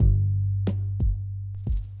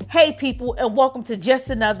Hey people, and welcome to Just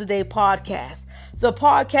Another Day podcast. The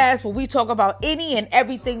podcast where we talk about any and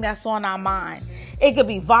everything that's on our mind. It could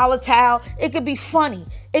be volatile, it could be funny,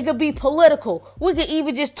 it could be political. We could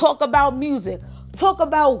even just talk about music, talk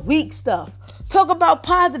about weak stuff, talk about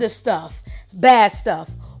positive stuff, bad stuff,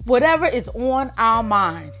 whatever is on our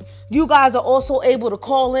mind. You guys are also able to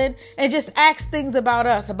call in and just ask things about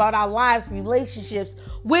us, about our lives, relationships.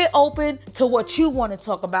 We're open to what you want to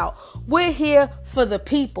talk about. We're here for the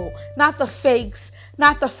people, not the fakes,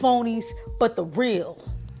 not the phonies, but the real.